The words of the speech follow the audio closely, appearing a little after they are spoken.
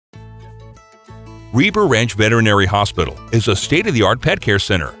Reber Ranch Veterinary Hospital is a state-of-the-art pet care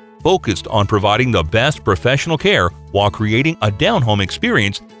center focused on providing the best professional care while creating a down-home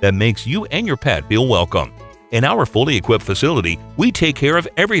experience that makes you and your pet feel welcome. In our fully equipped facility, we take care of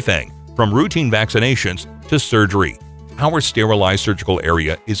everything from routine vaccinations to surgery. Our sterilized surgical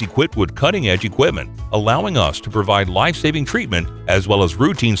area is equipped with cutting-edge equipment, allowing us to provide life-saving treatment as well as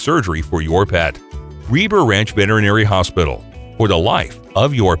routine surgery for your pet. Reber Ranch Veterinary Hospital, for the life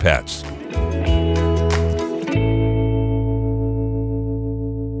of your pets.